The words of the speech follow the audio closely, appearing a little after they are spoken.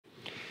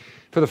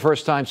For the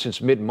first time since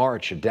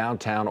mid-March, a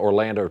downtown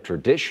Orlando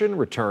tradition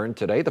returned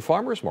today, the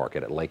farmers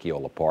market at Lake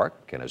Eola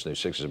Park. And as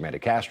News 6's Amanda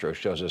Castro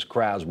shows us,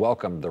 crowds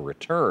welcomed the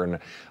return,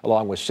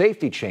 along with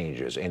safety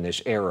changes in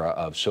this era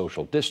of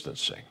social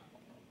distancing.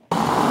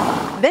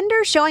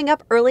 Vendors showing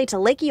up early to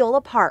Lake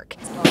Eola Park,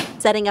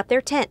 setting up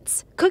their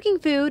tents, cooking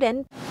food,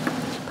 and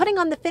putting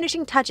on the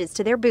finishing touches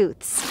to their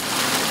booths.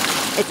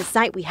 It's a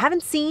sight we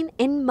haven't seen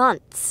in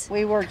months.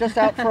 We were just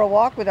out for a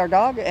walk with our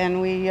dog,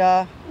 and we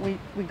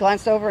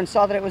glanced over and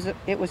saw that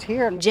it was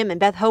here. Jim and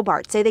Beth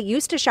Hobart say they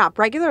used to shop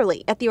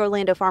regularly at the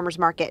Orlando Farmers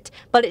Market,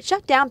 but it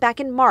shut down back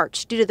in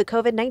March due to the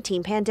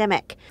COVID-19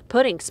 pandemic,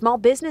 putting small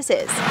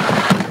businesses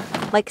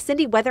like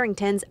Cindy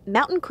Wetherington's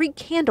Mountain Creek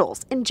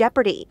Candles in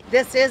jeopardy.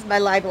 This is my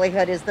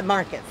livelihood, is the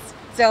markets.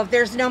 So if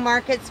there's no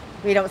markets,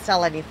 we don't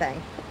sell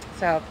anything.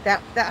 So that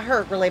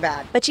hurt really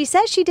bad. But she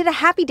says she did a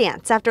happy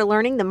dance after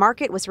learning the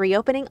market was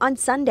reopening on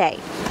Sunday.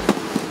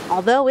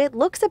 Although it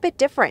looks a bit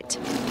different.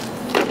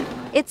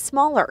 It's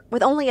smaller,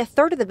 with only a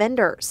third of the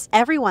vendors.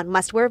 Everyone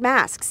must wear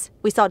masks.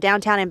 We saw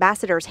downtown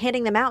ambassadors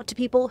handing them out to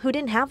people who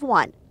didn't have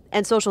one.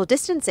 And social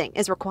distancing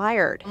is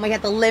required. We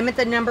have to limit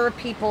the number of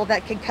people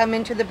that can come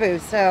into the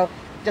booth. So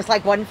just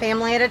like one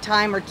family at a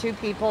time or two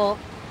people.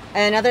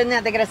 And other than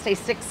that, they got to stay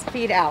 6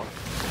 feet out.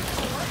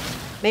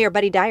 Mayor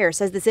Buddy Dyer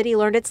says the city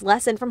learned its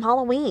lesson from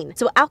Halloween,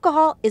 so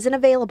alcohol isn't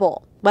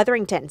available.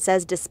 Wetherington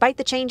says despite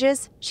the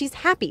changes, she's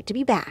happy to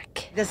be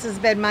back. This has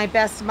been my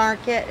best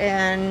market,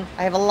 and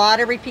I have a lot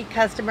of repeat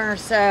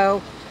customers,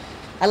 so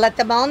I let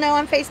them all know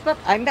on Facebook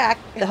I'm back.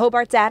 The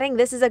Hobart's adding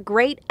this is a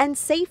great and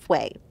safe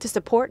way to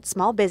support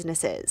small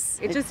businesses.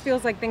 It just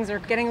feels like things are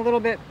getting a little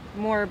bit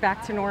more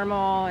back to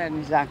normal and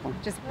Exactly.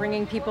 just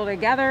bringing people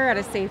together at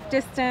a safe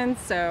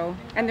distance.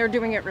 And they're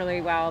doing it really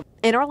well.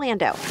 In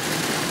Orlando,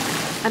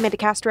 Amanda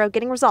Castro,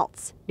 Getting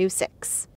Results, News 6.